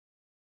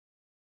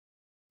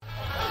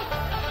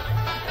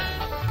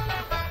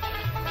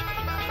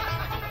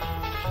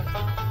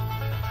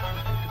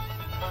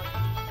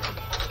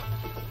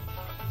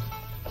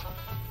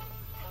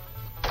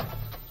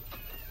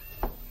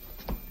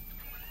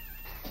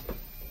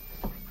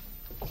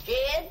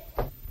Jed,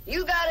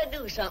 you gotta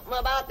do something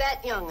about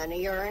that young'un of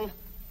yourn.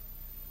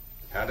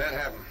 How'd that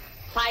happen?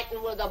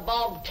 Fighting with a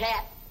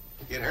bobcat.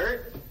 Get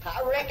hurt?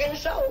 I reckon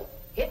so.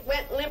 It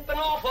went limping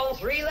off on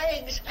 3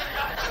 legs.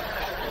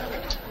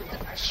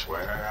 I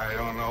swear I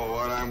don't know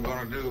what I'm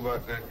gonna do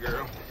about that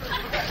girl.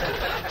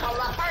 Well,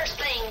 the first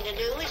thing to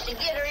do is to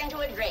get her into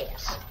a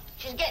dress.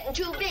 She's getting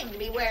too big to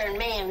be wearing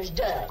man's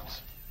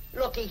duds.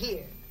 Looky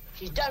here.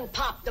 She's done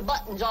popped the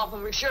buttons off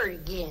of her shirt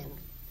again.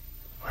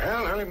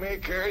 Well, Ellie Mae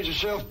carries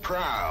herself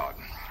proud,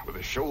 with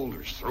her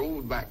shoulders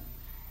throwed back.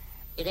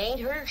 It ain't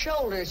her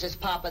shoulders that's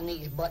popping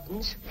these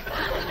buttons.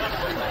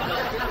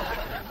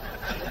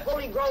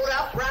 Fully growed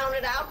up,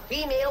 rounded out,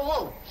 female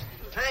woman.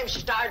 Time she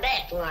started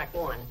acting like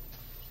one.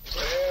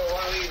 Well,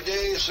 one of these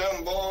days,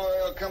 some boy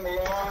will come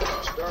along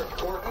and start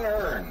courting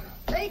her.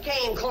 They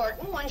came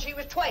courting when she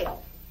was 12.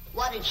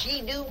 What did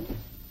she do?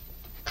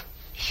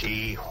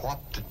 She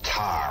whopped the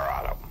tar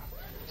out of them.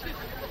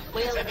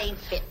 Well, it ain't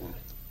fitting.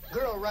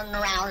 Girl running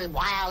around as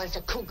wild as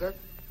a cougar,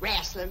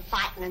 wrestling,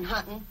 fighting, and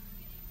hunting.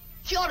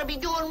 She ought to be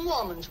doing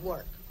woman's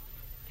work.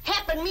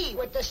 Helping me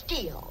with the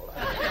steel.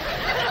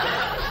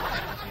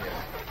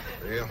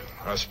 Yeah,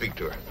 I'll speak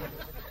to her.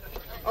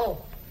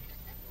 Oh,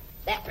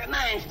 that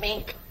reminds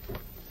me.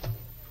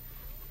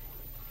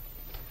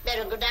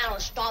 Better go down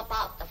and stomp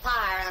out the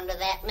fire under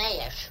that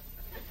mess.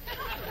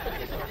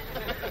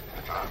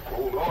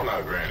 Hold on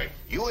now, Granny.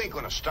 You ain't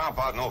gonna stomp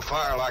out no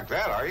fire like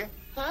that, are you?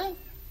 Huh?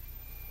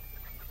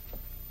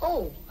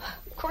 Oh,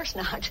 of course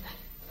not.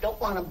 Don't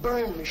want to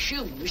burn my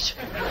shoes.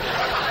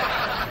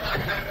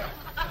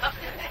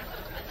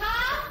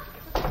 Pop?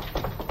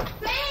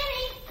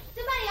 Granny!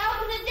 Somebody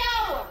open the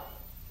door.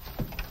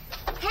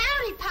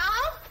 Howdy,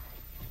 Pop.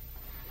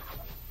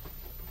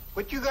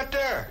 What you got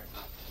there?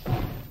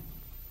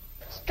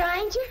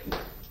 Stranger?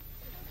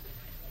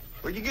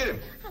 Where'd you get him?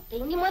 I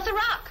pinged him with a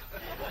rock.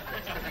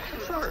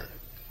 Sure.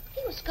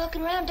 He was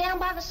skulking around down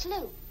by the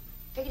slough.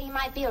 Figured he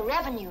might be a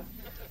revenue.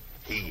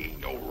 He ain't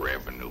no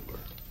revenue.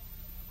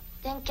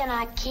 Then can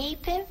I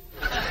keep him?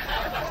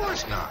 Of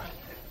course not.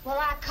 Well,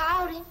 I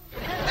caught him.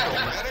 Don't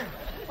matter.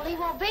 Well, he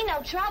won't be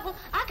no trouble.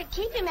 I could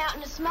keep him out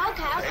in the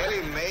smokehouse.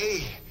 Ellie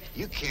Mae,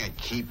 you can't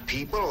keep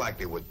people like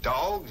they were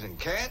dogs and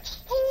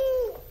cats.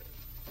 Ooh.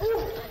 Ooh,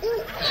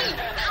 ooh,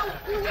 ow,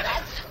 ooh,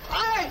 that's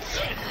hard.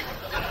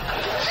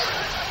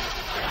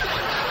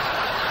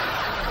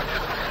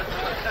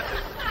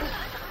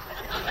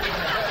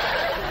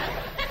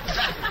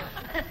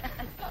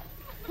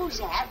 Who's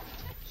that?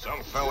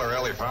 Some feller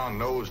Ellie found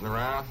nosing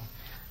around.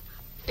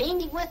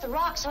 Beaned him with the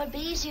rock so it'd be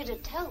easier to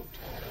tote.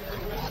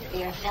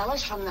 They're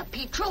fellas from the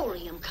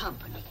petroleum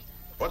company.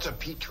 What's a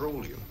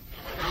petroleum?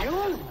 I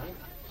don't know.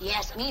 He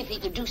asked me if he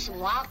could do some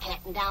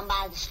wildcatting down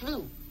by the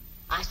slough.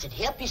 I said,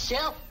 help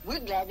yourself. We're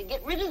glad to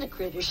get rid of the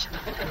critters.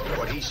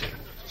 What'd he say?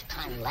 Just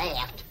kind of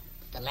laughed.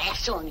 The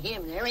last on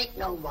him, there ain't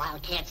no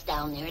wildcats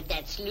down there at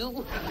that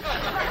slough.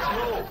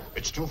 No,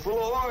 it's too full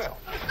of oil.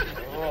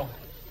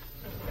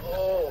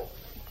 Oh,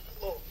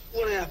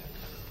 what happened?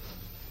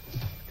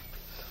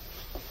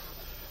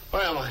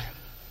 Where am I?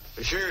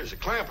 This here's the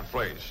Clampett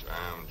place.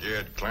 I'm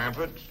Jed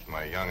Clampett,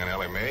 my young and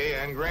Ellie Mae,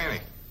 and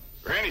Granny.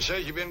 Granny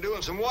says you've been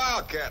doing some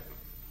wildcatting.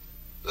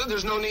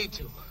 There's no need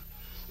to.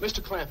 Mr.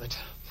 Clampett,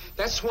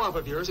 that swamp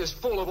of yours is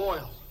full of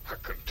oil. I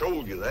could have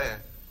told you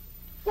that.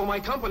 Well, my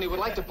company would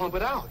like to pump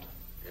it out.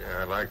 Yeah,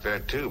 I like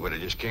that too, but I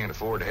just can't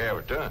afford to have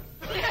it done.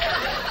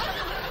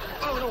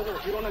 Oh, no,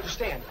 you don't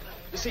understand.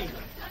 You see,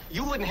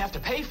 you wouldn't have to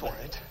pay for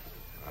it.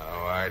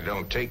 Oh, I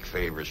don't take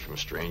favors from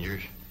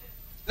strangers.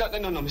 No,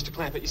 Mr.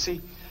 Clampett, you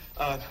see,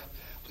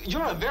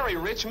 you're a very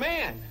rich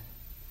man.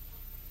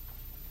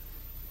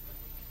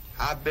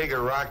 How big a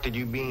rock did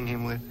you bean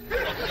him with?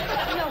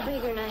 No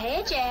bigger than a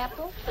hedge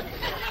apple.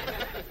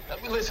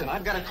 Listen,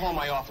 I've got to call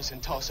my office in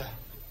Tulsa.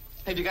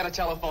 Have you got a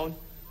telephone?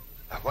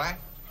 A what?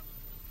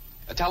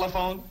 A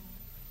telephone?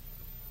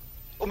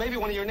 Well, maybe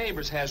one of your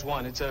neighbors has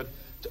one. It's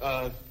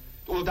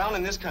well, down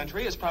in this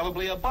country, it's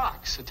probably a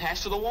box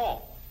attached to the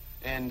wall.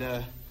 And,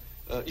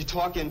 you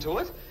talk into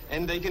it,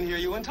 and they can hear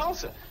you in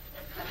Tulsa.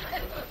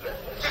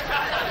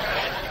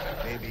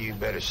 Maybe you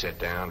better sit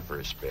down for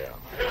a spell.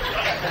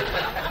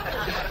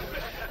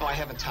 Oh, I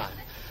haven't time.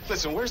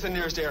 Listen, where's the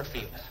nearest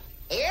airfield?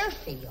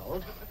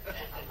 Airfield?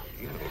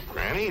 You know,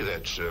 Granny,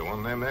 that's one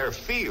of them there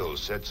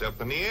fields sets up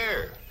in the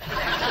air.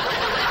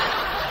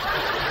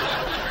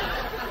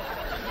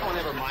 Oh,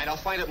 never mind. I'll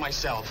find it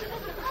myself.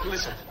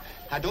 Listen,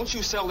 now don't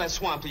you sell that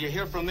swamp till you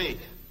hear from me.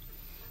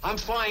 I'm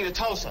flying to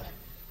Tulsa.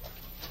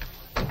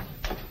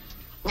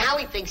 Now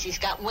he thinks he's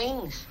got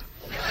wings.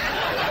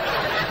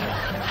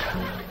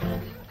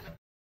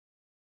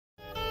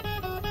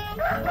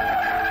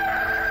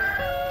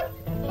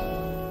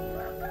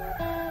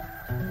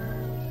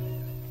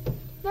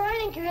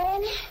 Morning,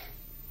 Granny.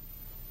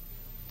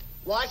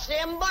 Watch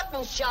them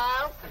buttons,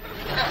 child.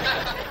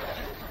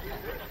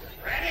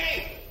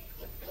 Granny!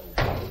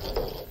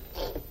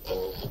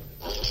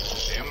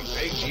 Them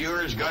pigs of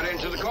yours got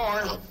into the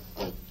corn.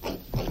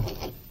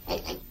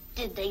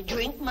 Did they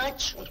drink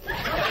much?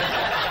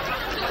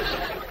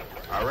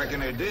 I I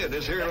reckon they did.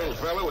 This here little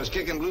fellow was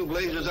kicking blue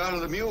blazers out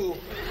of the mule.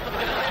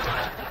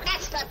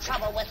 That's the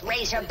trouble with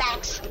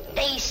razorbacks.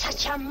 They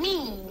such a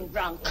mean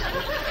drunk.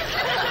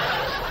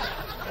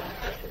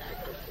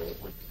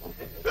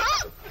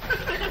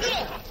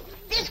 Yeah,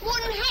 this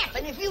wouldn't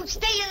happen if you'd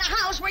stay in the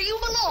house where you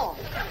belong.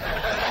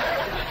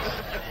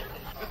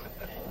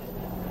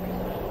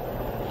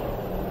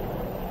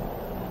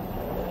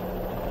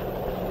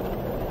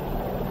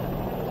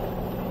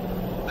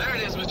 There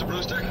it is, Mr.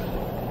 Brewster.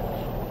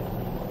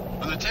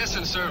 On the tests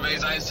and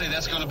surveys, I'd say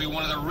that's going to be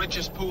one of the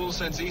richest pools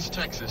since East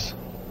Texas.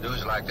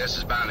 News like this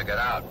is bound to get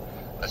out.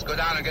 Let's go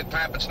down and get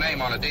Clampett's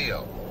name on a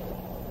deal.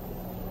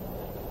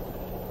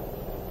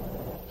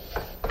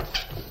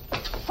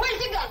 Where's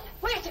the gun?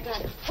 Where's the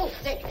gun? Oh,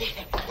 there.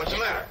 What's the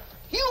matter?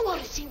 You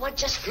want to see what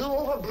just flew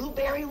over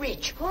Blueberry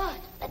Ridge? What?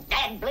 The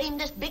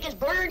dad-blamed biggest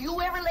bird you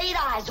ever laid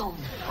eyes on.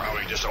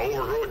 Probably just an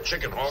overgrown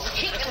chicken hawk.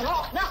 Chicken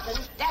hawk, nothing.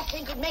 That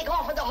thing could make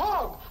off with the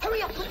hog.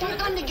 Hurry up, put that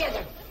gun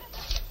together.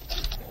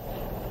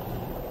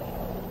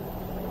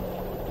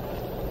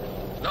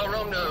 No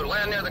room to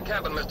land near the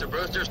cabin, Mr.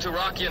 Brewster. It's too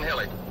rocky and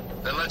hilly.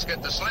 Then let's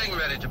get the sling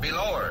ready to be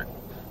lowered.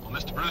 Well,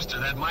 Mr. Brewster,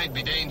 that might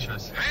be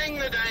dangerous. Hang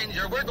the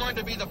danger. We're going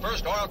to be the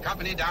first oil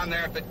company down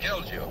there if it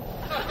kills you.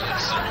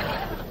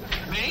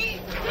 Me?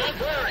 Don't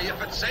worry.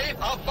 If it's safe,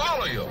 I'll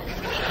follow you.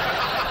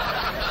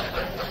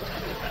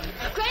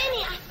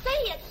 Granny, I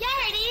see it.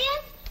 There it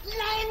is.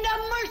 Land of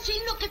mercy,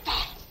 look at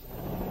that.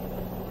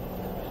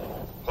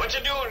 What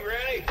you doing,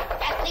 Granny?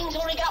 That thing's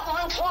only got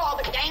one claw,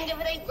 but danged if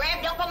it ain't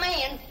grabbed up a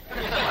man.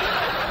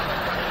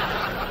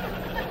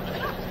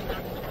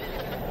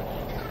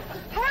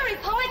 Hurry,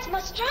 Po, it's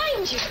my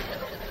stranger.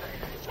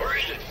 Where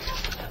is it?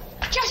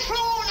 Just throw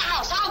on the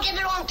house. I'll get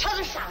it on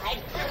t'other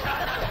side.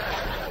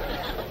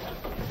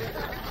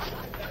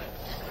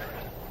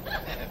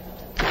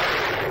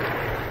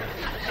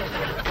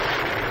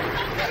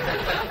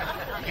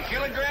 You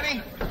kill it,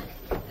 Granny?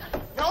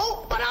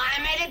 No, but I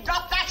made it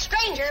drop that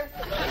stranger.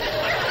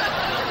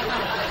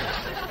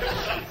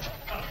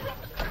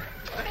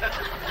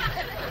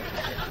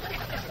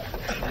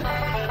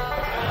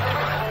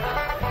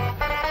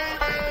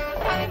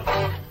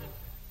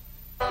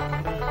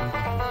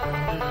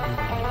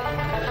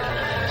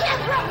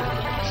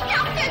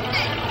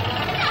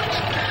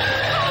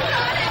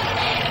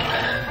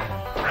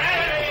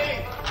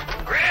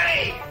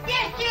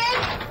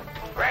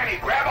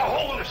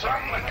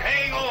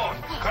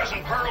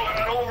 Cousin Pearl and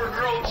that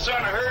overgrown son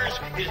of hers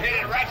is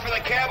headed right for the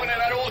cabin in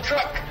that old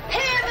truck.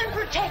 Heaven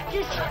protect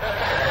us.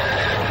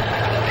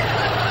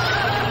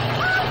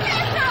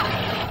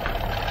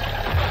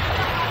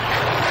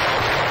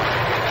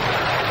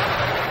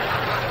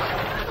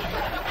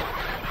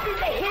 Did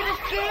they hit us,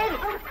 Jed?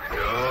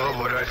 No,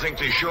 but I think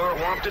they sure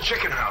want the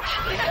chicken house.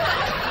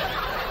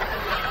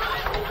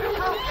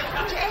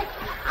 Oh, Jed,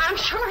 I'm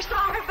sure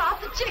sorry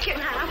about the chicken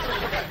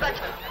house, but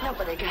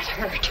nobody got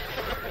hurt.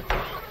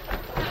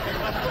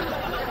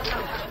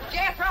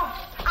 Jeffro,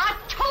 I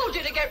told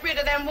you to get rid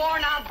of them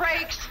worn-out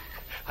brakes.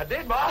 I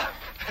did, Ma.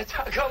 That's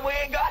how come we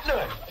ain't got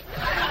none.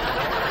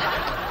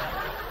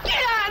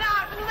 Get on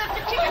out and lift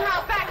the chicken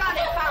house back on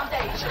its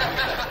foundation.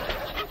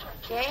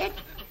 Jed?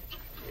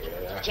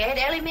 Yeah. Jed,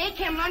 Ellie Mae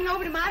came running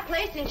over to my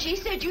place, and she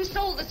said you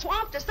sold the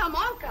swamp to some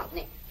oil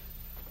company.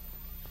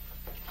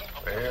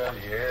 Well,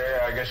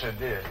 yeah, I guess I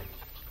did.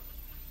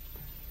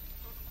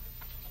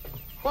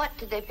 What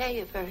did they pay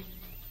you for it?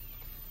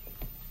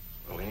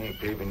 Well, he ain't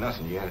paid me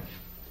nothing yet.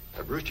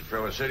 The Brewster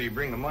fella said he'd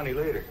bring the money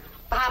later.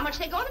 How much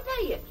they going to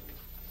pay you?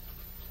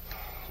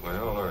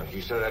 Well,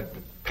 he said I'd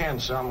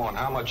depend some on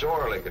how much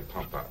oil they could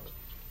pump out.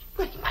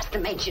 Well, he must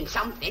have mentioned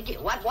some figure.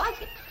 What was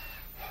it?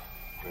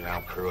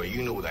 Now, Pearl,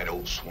 you know that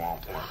old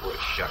swamp one. Boy,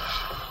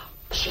 shucks.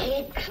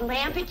 Jed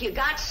Clampett, you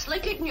got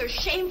slickered and you're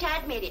ashamed to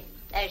admit it.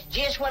 That's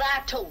just what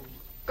I told you.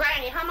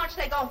 Granny, how much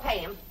they going to pay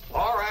him?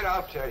 All right,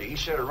 I'll tell you. He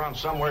said it runs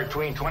somewhere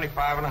between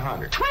 25 and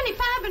 100.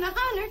 25 and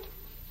 100?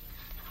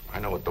 I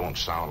know it don't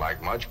sound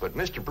like much, but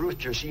Mr.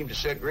 Brewster seemed to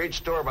set great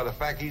store by the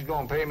fact he's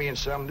going to pay me in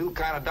some new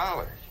kind of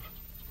dollars.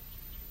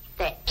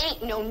 There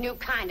ain't no new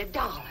kind of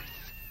dollars.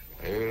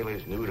 Well,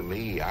 it's new to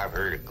me. I've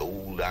heard of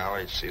gold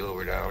dollars,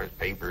 silver dollars,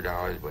 paper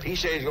dollars, but he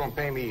says he's going to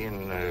pay me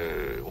in,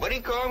 what do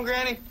you call them,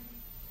 Granny?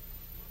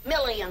 $1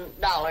 million.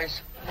 Yeah,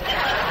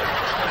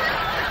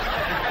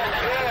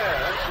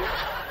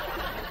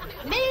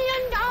 $1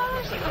 million?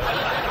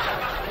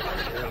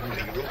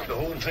 he wrote the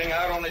whole thing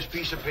out on this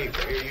piece of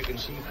paper. Here, you can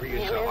see for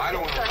yourself. I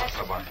don't know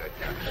nothing about that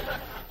guy.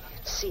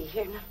 Let's see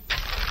here now.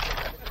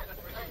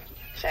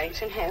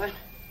 Thanks in heaven.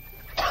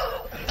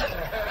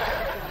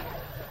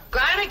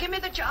 Granny, give me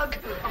the jug.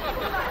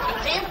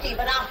 It's empty,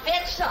 but I'll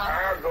fetch some.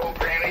 I'll go,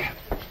 Granny.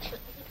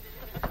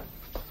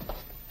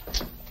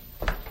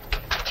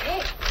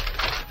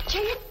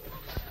 Jed,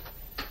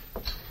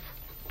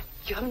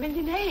 you're a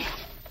millionaire.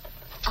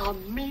 A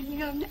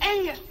millionaire.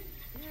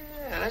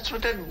 Yeah, that's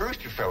what that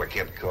Brewster fella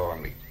kept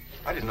calling me.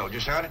 I didn't know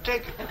just how to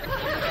take it.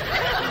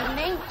 You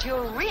meant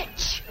you're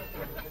rich.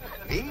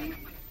 Me?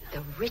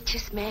 The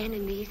richest man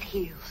in these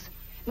hills.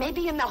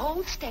 Maybe in the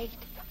whole state.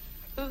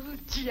 Oh,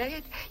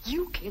 Jed,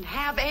 you can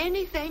have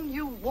anything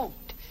you want.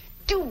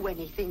 Do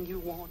anything you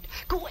want.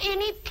 Go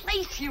any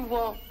place you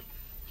want.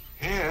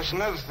 Yeah, that's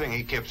another thing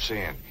he kept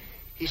saying.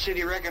 He said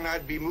he reckoned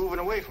I'd be moving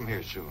away from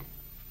here soon.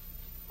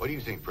 What do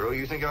you think, Pearl?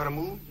 You think I ought to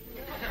move?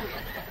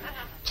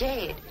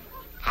 Jed,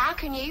 how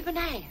can you even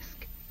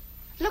ask?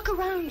 Look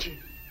around you.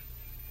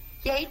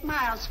 You're 8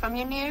 miles from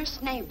your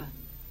nearest neighbor.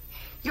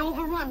 You're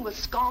overrun with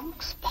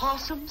skunks,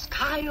 possums,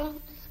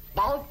 coyotes,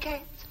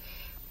 bobcats.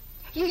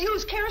 You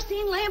use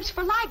kerosene lamps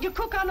for light. You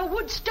cook on a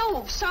wood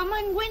stove, summer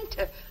and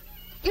winter.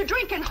 You're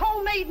drinking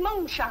homemade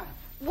moonshine,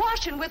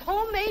 washing with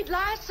homemade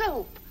lye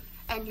soap.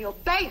 And your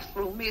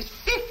bathroom is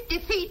 50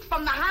 feet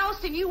from the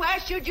house, and you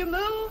ask, should you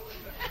move?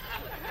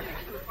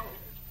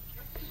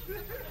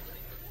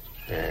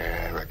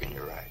 Yeah, I reckon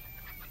you're right.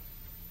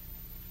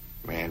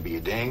 Man, be a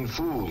dang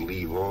fool to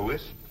leave all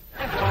this.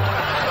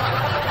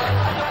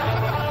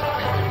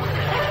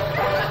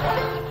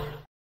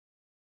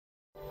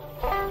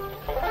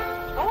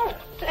 Oh,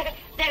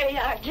 there you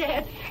are,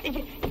 Jed.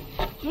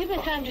 You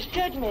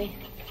misunderstood me.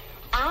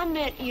 I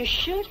meant you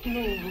should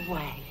move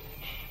away.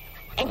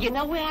 And you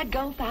know where I'd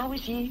go if I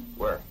was you?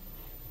 Where?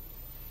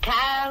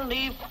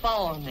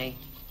 Californy.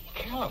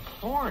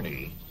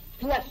 Californy?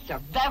 Yes, sir.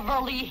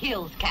 Beverly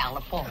Hills,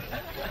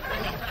 California.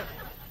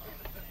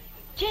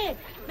 Jed,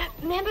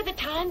 remember the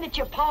time that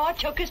your pa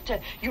took us to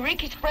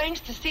Eureka Springs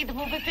to see the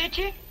movie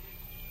picture?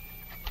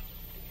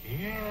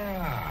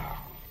 Yeah.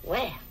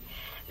 Well,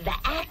 the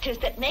actors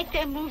that make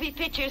them movie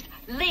pictures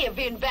live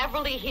in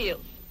Beverly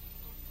Hills.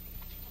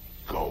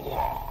 Go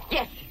on.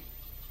 Yes, sir.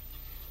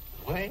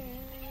 Well,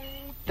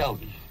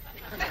 doggy.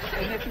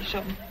 Ain't that be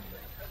something?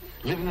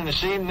 Living in the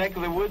same neck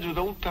of the woods with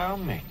old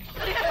Tom Mink.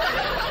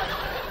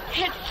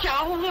 It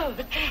sure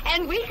would.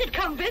 And we could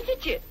come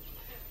visit you.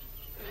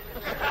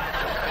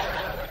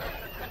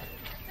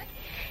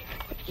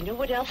 You know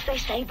what else they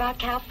say about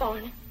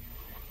California?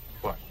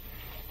 What?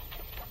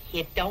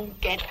 It don't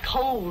get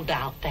cold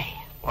out there.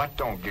 What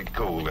don't get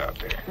cold out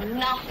there?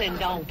 Nothing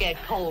don't get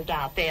cold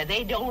out there.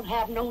 They don't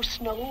have no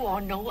snow or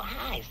no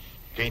ice.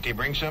 Can't they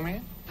bring some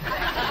in?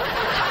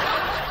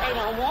 They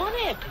don't want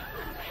it.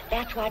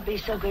 That's why'd be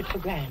so good for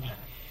Granny.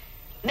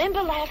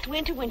 Remember last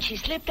winter when she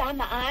slipped on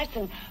the ice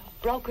and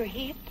broke her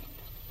hip?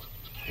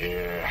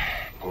 Yeah,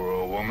 poor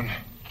old woman.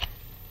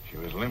 She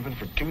was limping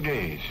for 2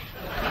 days.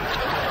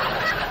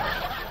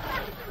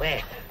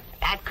 Well,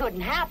 that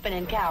couldn't happen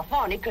in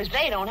California because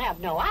they don't have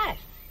no ice.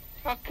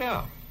 How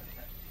come?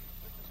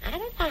 I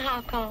don't know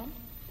how come.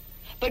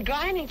 But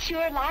Granny'd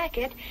sure like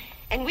it,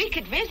 and we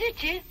could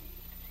visit you.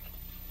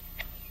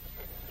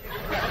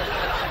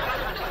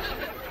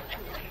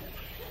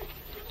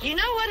 You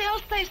know what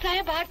else they say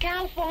about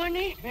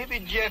California? Maybe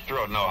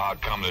Jethro'd know how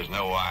come there's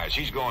no ice.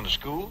 He's going to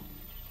school.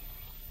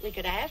 We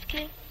could ask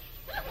him.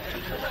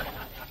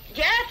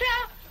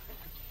 Jethro?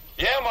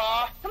 Yeah,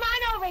 Ma. Come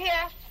on over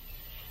here.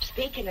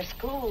 Speaking of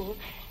school,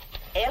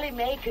 Ellie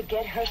Mae could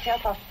get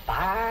herself a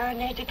fine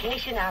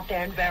education out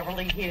there in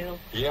Beverly Hills.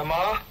 Yeah,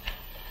 Ma?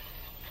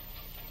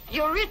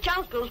 Your rich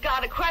uncle's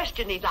got a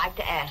question he'd like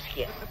to ask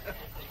you.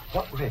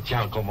 What rich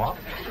uncle, Ma?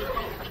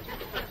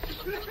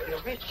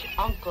 Your rich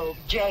uncle,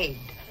 Jade.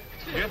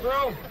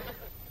 Jethro?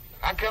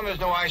 How come there's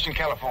no ice in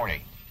California?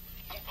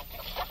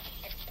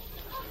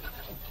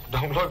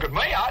 Don't look at me.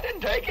 I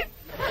didn't take it.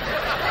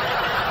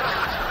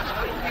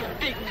 You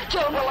big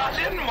jungle. Well, I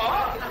didn't,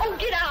 Ma. Oh,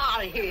 get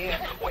out of here.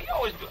 Well, you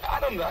always do. I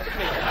didn't mean.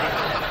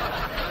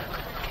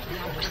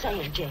 I was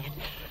saying, Jed,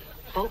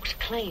 folks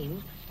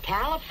claim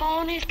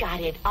California's got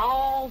it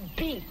all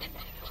beat.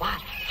 Why,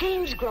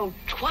 things grow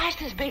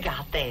twice as big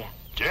out there.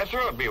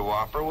 Jethro would be a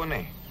whopper,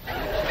 wouldn't he?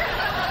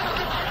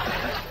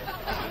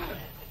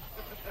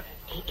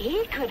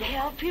 He could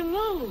help you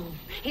move.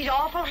 He's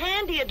awful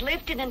handy at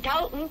lifting and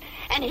toting,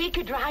 and he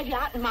could drive you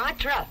out in my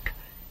truck.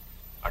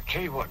 I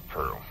tell you what,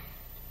 Pearl.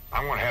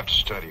 I'm going to have to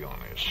study on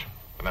this.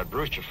 When that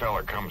Brewster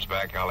fella comes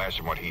back, I'll ask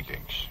him what he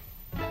thinks.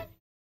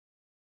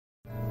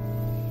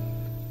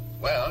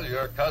 Well,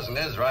 your cousin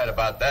is right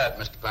about that,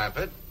 Mr.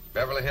 Clampett.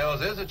 Beverly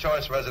Hills is a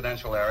choice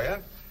residential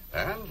area,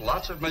 and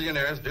lots of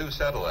millionaires do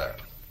settle there.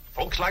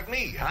 Folks like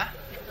me, huh?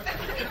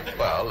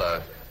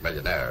 Well,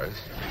 millionaires.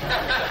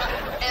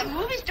 And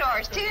movie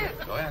stars, too.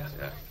 Oh, yes,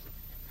 yes.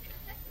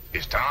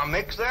 Is Tom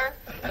Mix there?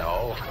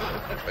 No,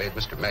 I'm afraid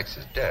Mr. Mix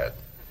is dead.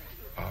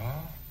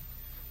 Oh?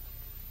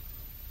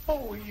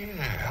 Oh,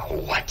 yeah.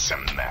 What's the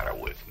matter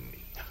with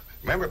me?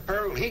 Remember,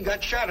 Pearl, he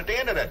got shot at the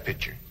end of that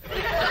picture.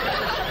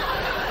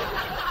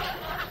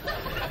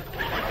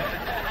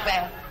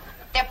 Well,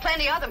 there are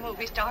plenty other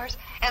movie stars,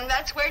 and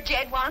that's where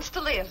Jed wants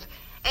to live.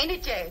 Ain't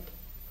it, Jed?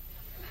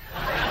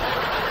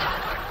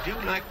 I do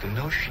like the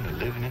notion of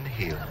living in the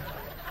hills.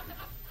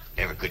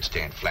 Never could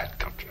stand flat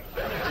country.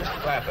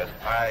 Mr. Clampett,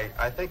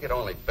 I think it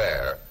only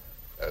fair.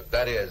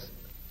 That is,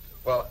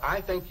 well,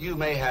 I think you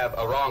may have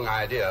a wrong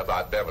idea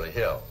about Beverly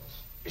Hills.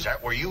 Is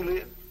that where you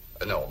live?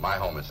 No, my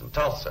home is in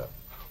Tulsa.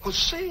 Well,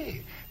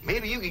 say,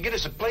 maybe you could get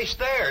us a place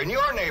there in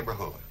your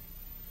neighborhood.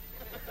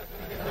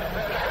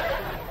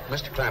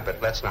 Mr. Clampett,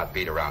 let's not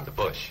beat around the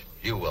bush.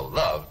 You will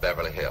love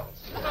Beverly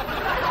Hills.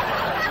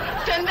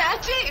 Then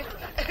that's it.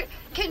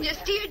 Can you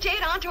steer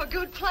Jed onto a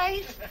good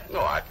place?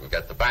 No, I can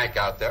get the bank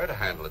out there to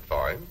handle it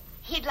for him.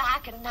 He'd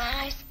like a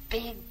nice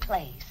big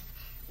place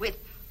with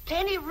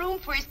plenty of room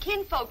for his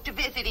kinfolk to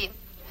visit him.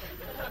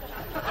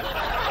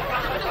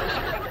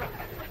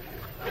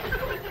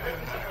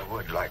 I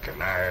would like a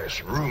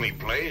nice, roomy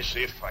place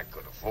if I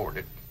could afford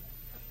it.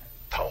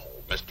 Oh,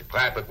 Mr.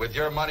 Clampett, with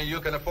your money, you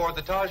can afford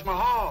the Taj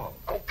Mahal.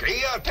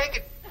 Okay, I'll take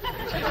it.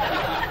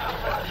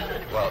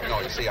 Well, no,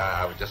 you see,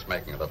 I was just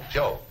making a little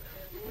joke.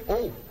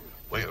 Oh,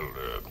 well,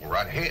 go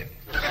right ahead.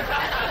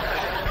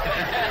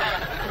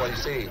 Well, you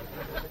see,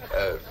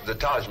 the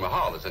Taj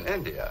Mahal is in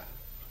India.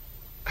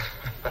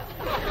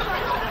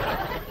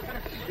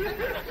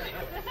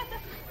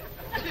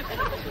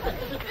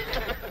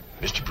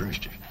 Mr.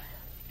 Brewster,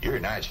 you're a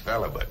nice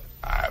fella, but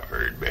I've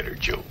heard better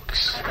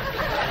jokes.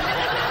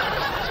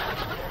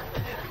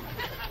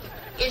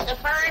 Is the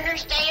foreigner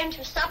staying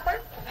to supper?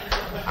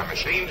 I'm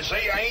ashamed to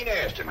say I ain't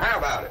asked him. How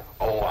about it?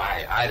 Oh,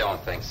 I don't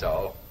think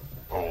so.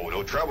 Oh,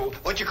 no trouble.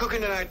 What you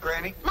cooking tonight,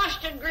 Granny?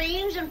 Mustard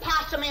greens and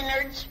possum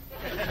innards.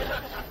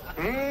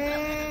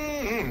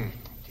 Mm-hmm.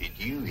 Did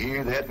you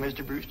hear that,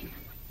 Mr. Brewster?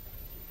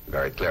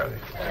 Very clearly.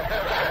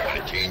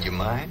 Gonna change your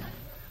mind?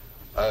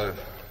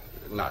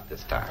 Not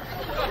this time.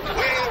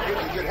 Well,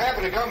 if you should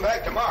happen to come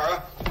back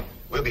tomorrow,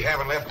 we'll be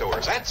having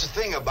leftovers. That's the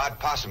thing about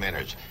possum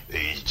innards.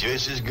 They's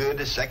just as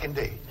good as second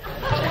date.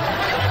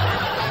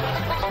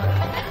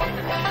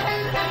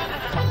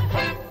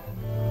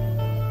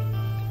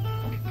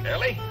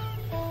 Ellie,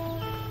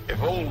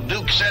 if old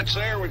Duke sits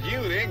there with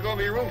you, there ain't gonna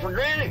be room for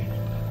Granny.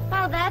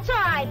 Oh, that's all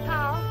right,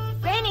 Paul.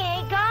 Granny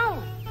ain't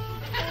gone.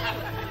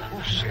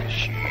 Who says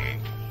she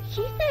ain't?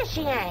 She says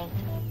she ain't.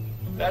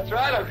 That's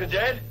right, Uncle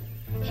Jed.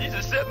 She's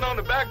just sitting on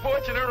the back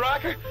porch in her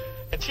rocker,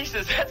 and she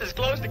says that's as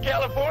close to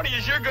California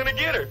as you're gonna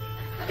get her.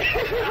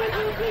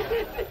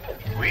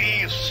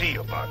 We'll see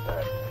about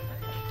that.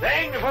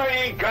 Dang if I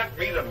ain't got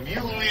me the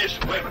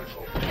muliest women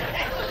folk.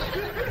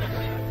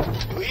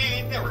 We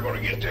ain't never gonna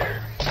get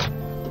there.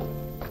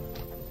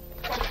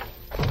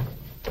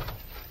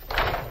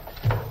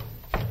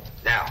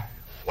 Now,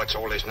 what's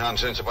all this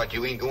nonsense about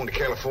you ain't going to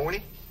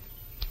California?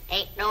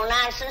 Ain't no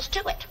nonsense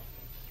to it.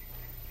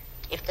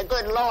 If the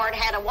good Lord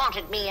had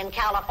wanted me in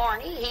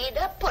California, he'd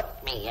have put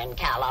me in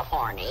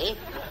California.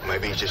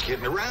 Maybe he's just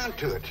getting around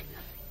to it.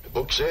 The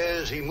book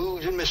says he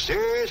moves in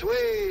mysterious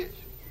ways.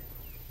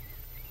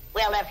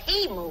 Well, if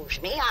he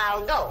moves me,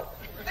 I'll go.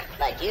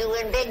 But you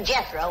and Big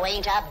Jethro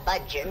ain't a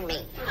budging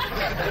me.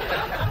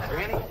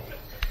 Granny,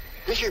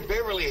 this here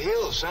Beverly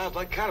Hills sounds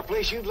like the kind of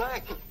place you'd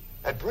like.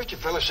 That Brewster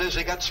fella says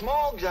they got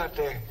smogs out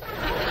there.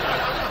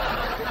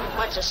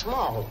 What's a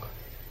smog?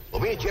 Well,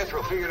 me and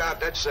Jethro figured out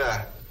that's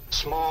a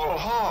small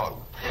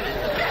hog.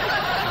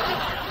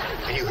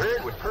 And you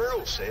heard what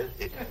Pearl said.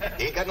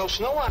 He ain't got no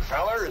snow on,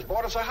 feller. Has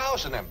bought us a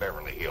house in them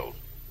Beverly Hills.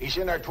 He's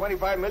in our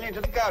 $25 million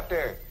to dig out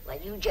there. Well,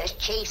 you just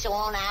chase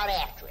on out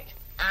after it.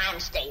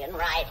 I'm staying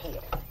right here.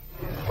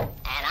 And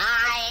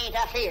I ain't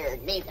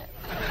afeard neither.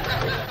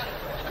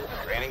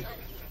 Granny,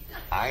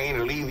 I ain't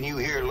leaving you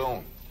here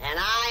alone. And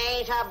I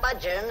ain't a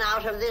budging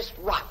out of this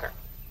rocker.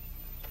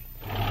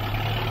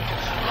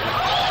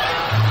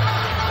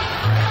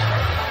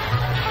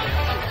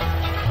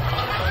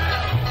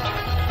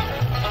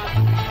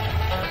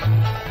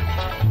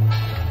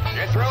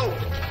 Jethro,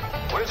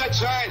 what does that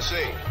sign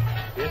say?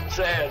 It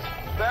says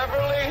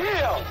Beverly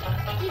Hills.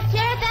 You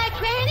said that,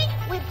 Granny?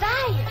 We're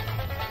buying.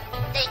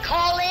 They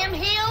call them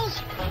hills?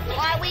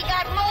 Why, we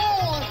got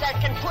moles that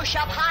can push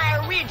up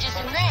higher ridges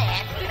than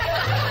that.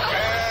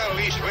 Well,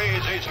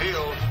 leastways, it's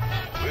hills.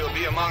 We'll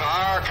be among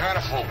our kind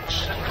of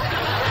folks.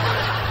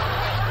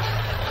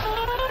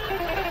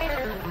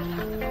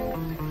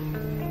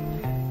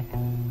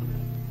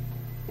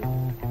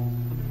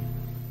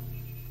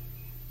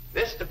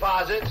 This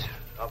deposit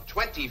of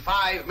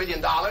 $25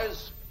 million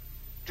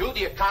to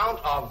the account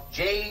of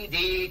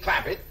J.D.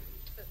 Clampett.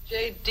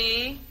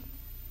 J.D.?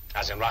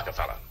 As in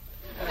Rockefeller.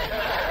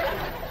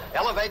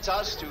 Elevates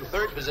us to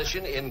third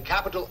position in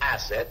capital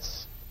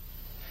assets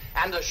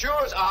and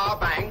assures our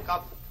bank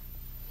of...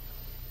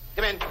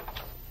 Come in.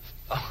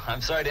 Oh,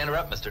 I'm sorry to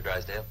interrupt, Mr.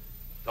 Drysdale.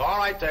 All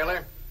right,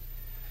 Taylor.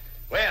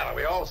 Well, are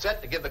we all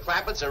set to give the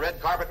Clampetts a red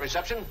carpet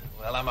reception?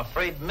 Well, I'm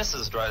afraid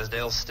Mrs.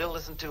 Drysdale still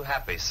isn't too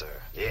happy, sir.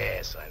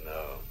 Yes, I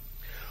know.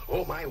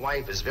 Oh, my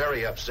wife is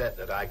very upset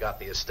that I got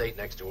the estate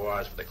next to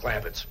ours for the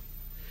Clampetts.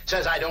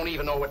 Says I don't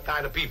even know what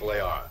kind of people they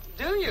are.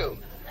 Do you?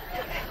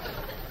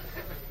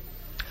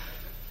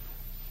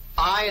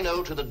 I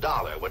know to the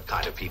dollar what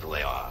kind of people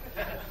they are.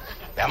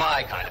 They're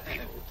my kind of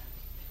people.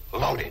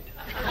 Loaded.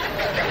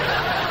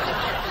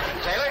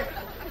 Taylor,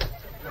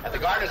 have the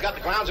gardeners got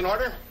the grounds in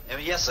order?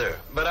 Yes, sir.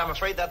 But I'm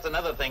afraid that's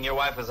another thing your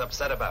wife was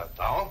upset about.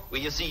 Oh?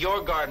 Well, you see,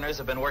 your gardeners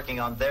have been working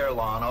on their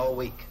lawn all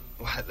week.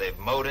 Why, they've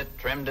mowed it,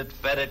 trimmed it,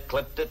 fed it,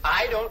 clipped it.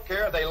 I don't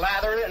care if they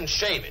lather it and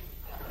shave it.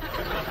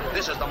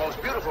 This is the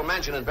most beautiful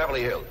mansion in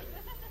Beverly Hills.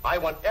 I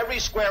want every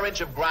square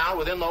inch of ground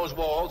within those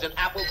walls in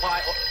apple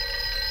pie...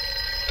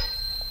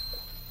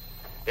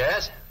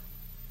 Yes?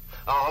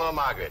 Oh, hello,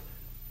 Margaret.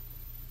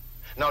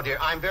 No, dear,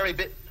 I'm very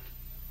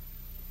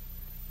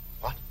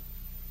What?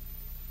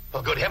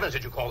 Well, good heavens,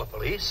 did you call the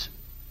police?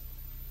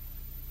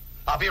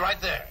 I'll be right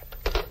there.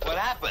 What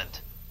happened?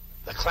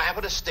 The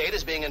Clampett estate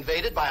is being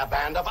invaded by a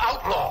band of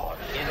outlaws.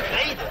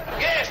 Invaded?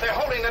 Yes, they're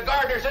holding the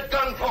gardeners at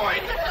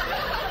gunpoint.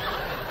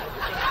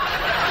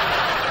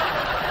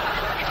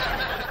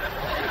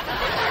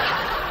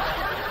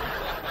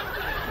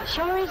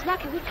 Sure is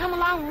lucky we come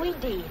along when we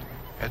did.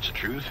 That's the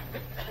truth.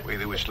 The way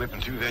they were slipping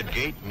through that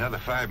gate, another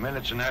 5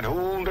 minutes and that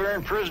whole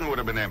darn prison would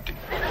have been empty.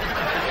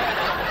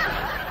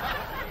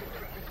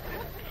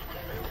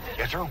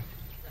 Jethro,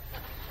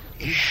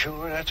 you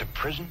sure that's a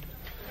prison?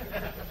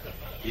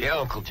 Yeah,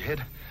 Uncle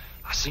Jed.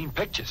 I seen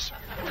pictures.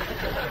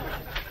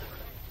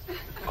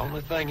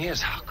 Only thing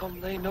is, how come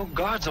there ain't no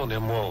guards on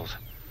them walls?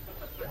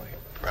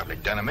 Probably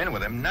done them in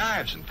with them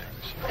knives and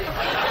things.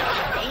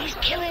 These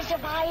killers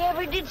if I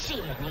ever did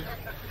see any.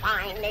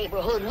 Fine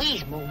neighborhood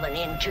we's moving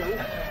into.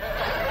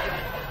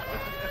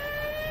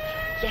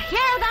 You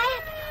hear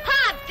that?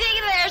 Hot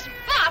diggity, there's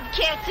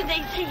bobcats in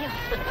these hills.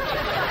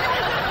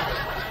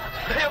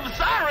 Them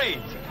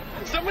sirens!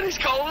 Somebody's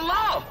calling the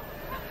law.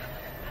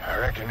 I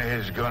reckon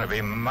they's gonna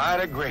be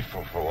mighty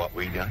grateful for what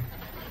we done.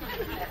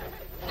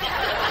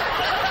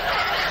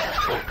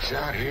 Folks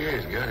out here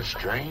has got a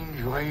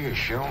strange way of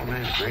showing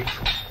they're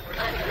grateful.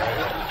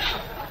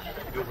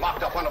 You've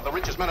locked up one of the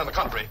richest men in the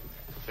country.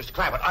 Mr.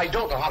 Clampett, I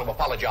don't know how to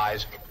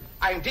apologize.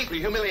 I am deeply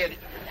humiliated.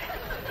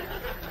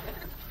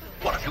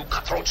 What have you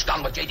cutthroats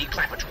done with J.D.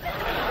 Clampett?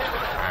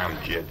 I'm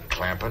Jed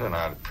Clampett, and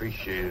I'd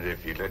appreciate it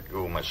if you'd let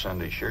go of my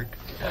Sunday shirt.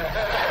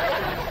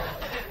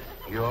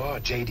 You're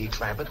J.D.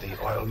 Clampett, the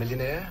oil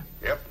millionaire?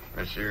 Yep.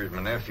 This here's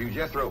my nephew,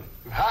 Jethro.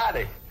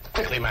 Howdy.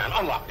 Quickly, man,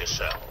 unlock this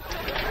cell.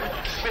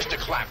 Mr.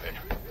 Clampett,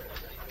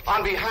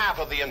 on behalf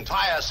of the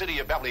entire city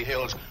of Beverly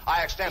Hills,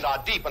 I extend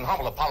our deep and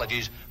humble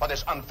apologies for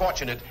this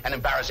unfortunate and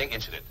embarrassing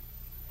incident.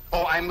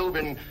 Oh, I'm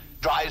Milburn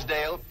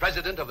Drysdale,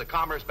 president of the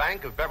Commerce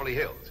Bank of Beverly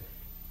Hills.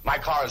 My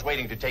car is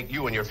waiting to take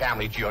you and your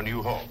family to your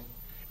new home.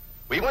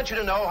 We want you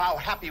to know how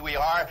happy we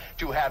are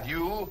to have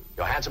you,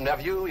 your handsome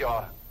nephew,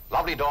 your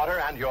lovely daughter,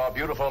 and your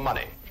beautiful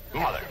mother.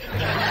 Wait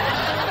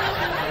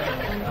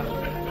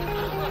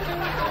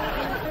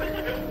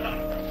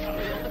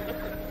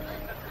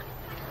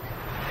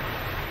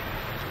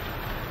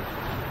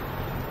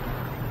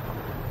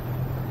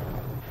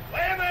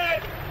a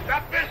minute!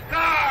 Stop this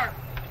car!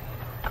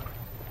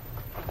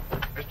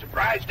 Mr.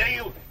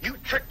 Drysdale, you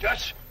tricked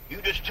us.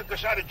 You just took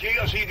us out of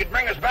jail so you could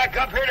bring us back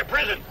up here to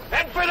prison.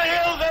 Head for the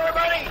hills,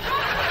 everybody!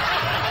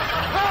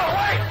 No,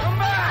 wait!